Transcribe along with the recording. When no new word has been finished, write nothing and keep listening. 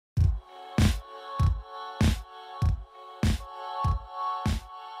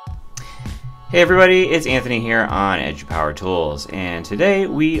Hey everybody, it's Anthony here on EduPower Tools, and today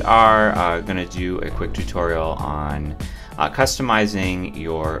we are going to do a quick tutorial on customizing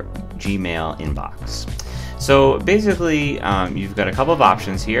your Gmail inbox. So basically, you've got a couple of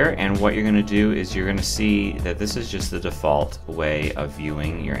options here, and what you're going to do is you're going to see that this is just the default way of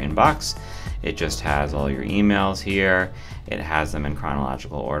viewing your inbox. It just has all your emails here. It has them in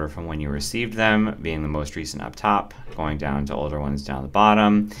chronological order from when you received them, being the most recent up top, going down to older ones down the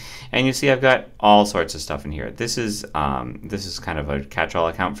bottom. And you see I've got all sorts of stuff in here. This is kind of a catch-all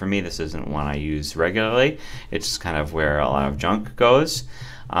account for me. This isn't one I use regularly. It's just kind of where a lot of junk goes.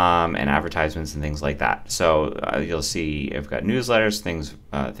 And advertisements and things like that. So you'll see I've got newsletters,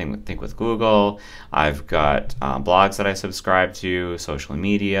 Think with Google. I've got blogs that I subscribe to, social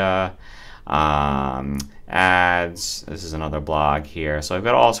media, ads. This is another blog here. So I've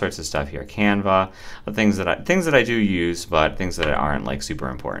got all sorts of stuff here. Canva, things that I do use, but things that aren't like super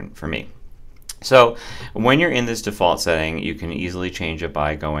important for me. So when you're in this default setting, you can easily change it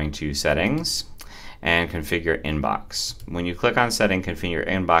by going to Settings and Configure Inbox. When you click on Setting, Configure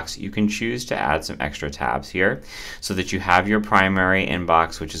Inbox, you can choose to add some extra tabs here so that you have your primary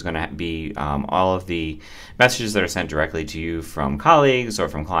inbox, which is going to be all of the messages that are sent directly to you from colleagues or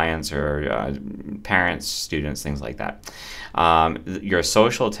from clients or parents, students, things like that. Your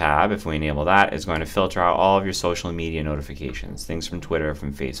social tab, if we enable that, is going to filter out all of your social media notifications, things from Twitter,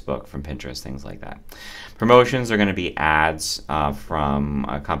 from Facebook, from Pinterest, things like that. Promotions are going to be ads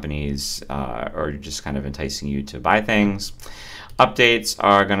from companies or just kind of enticing you to buy things. Updates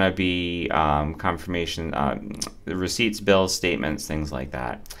are going to be confirmation, receipts, bills, statements, things like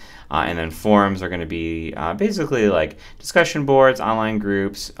that. And then forums are going to be basically like discussion boards, online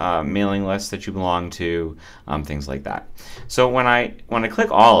groups, mailing lists that you belong to, things like that. So when I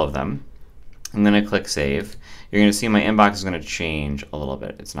click all of them, I'm going to click Save. You're going to see my inbox is going to change a little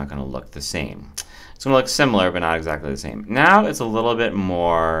bit. It's not going to look the same. It's going to look similar, but not exactly the same. Now it's a little bit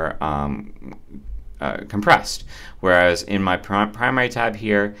more compressed. Whereas in my primary tab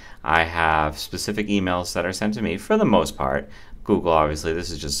here, I have specific emails that are sent to me for the most part. Google, obviously, this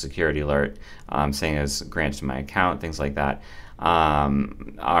is just a security alert saying it's granted to my account, things like that,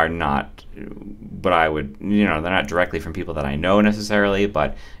 are not, but I would, they're not directly from people that I know necessarily,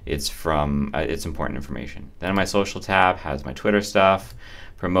 but it's from, it's important information. Then my social tab has my Twitter stuff,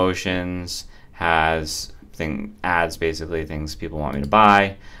 promotions, has ads, basically, things people want me to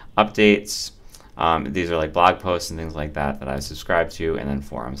buy, updates. These are like blog posts and things like that I subscribe to, and then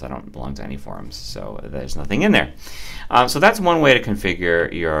forums. I don't belong to any forums, so there's nothing in there. So that's one way to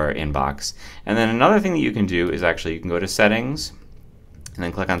configure your inbox. And then another thing that you can do is actually you can go to Settings and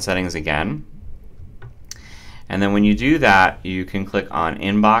then click on Settings again. And then when you do that, you can click on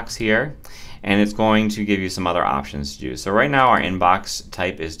Inbox here, and it's going to give you some other options to do. So right now our inbox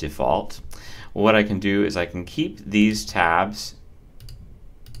type is default. Well, what I can do is I can keep these tabs.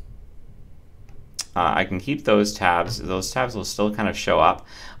 I can keep those tabs. Those tabs will still kind of show up,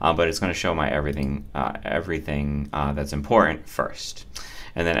 but it's going to show my everything that's important first.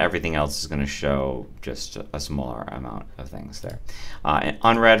 And then everything else is going to show just a smaller amount of things there.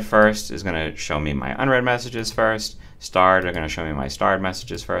 Unread first is going to show me my unread messages first. Starred are going to show me my starred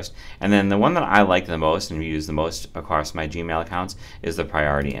messages first. And then the one that I like the most and use the most across my Gmail accounts is the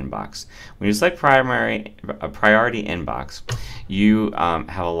priority inbox. When you select priority inbox, you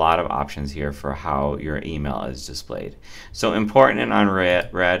have a lot of options here for how your email is displayed. So important and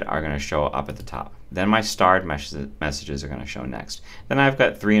unread are going to show up at the top. Then my starred messages are going to show next. Then I've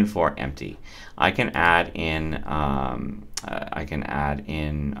got 3 and 4 empty. I can add in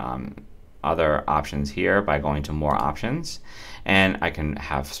other options here by going to More Options, and I can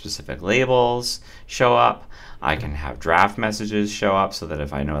have specific labels show up. I can have draft messages show up so that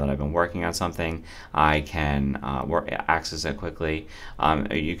if I know that I've been working on something, I can access it quickly.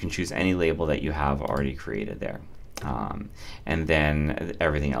 You can choose any label that you have already created there. And then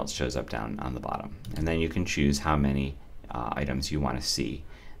everything else shows up down on the bottom. And then you can choose how many items you want to see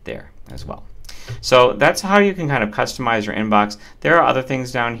there as well. So that's how you can kind of customize your inbox. There are other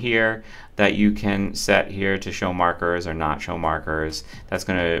things down here that you can set here to show markers or not show markers. That's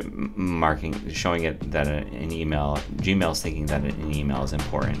going to showing it that an email, Gmail's thinking that an email is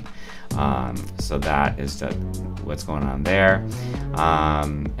important. So that is what's going on there.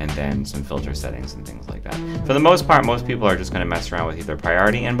 And then some filter settings and things like that. For the most part, most people are just going to mess around with either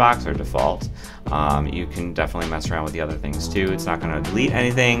priority inbox or default. You can definitely mess around with the other things too. It's not going to delete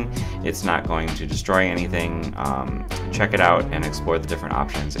anything. It's not going to destroy anything. Check it out and explore the different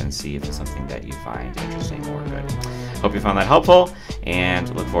options and see if it's something that you find interesting or good. Hope you found that helpful,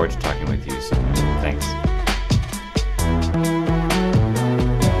 and look forward to talking with you soon. Thanks.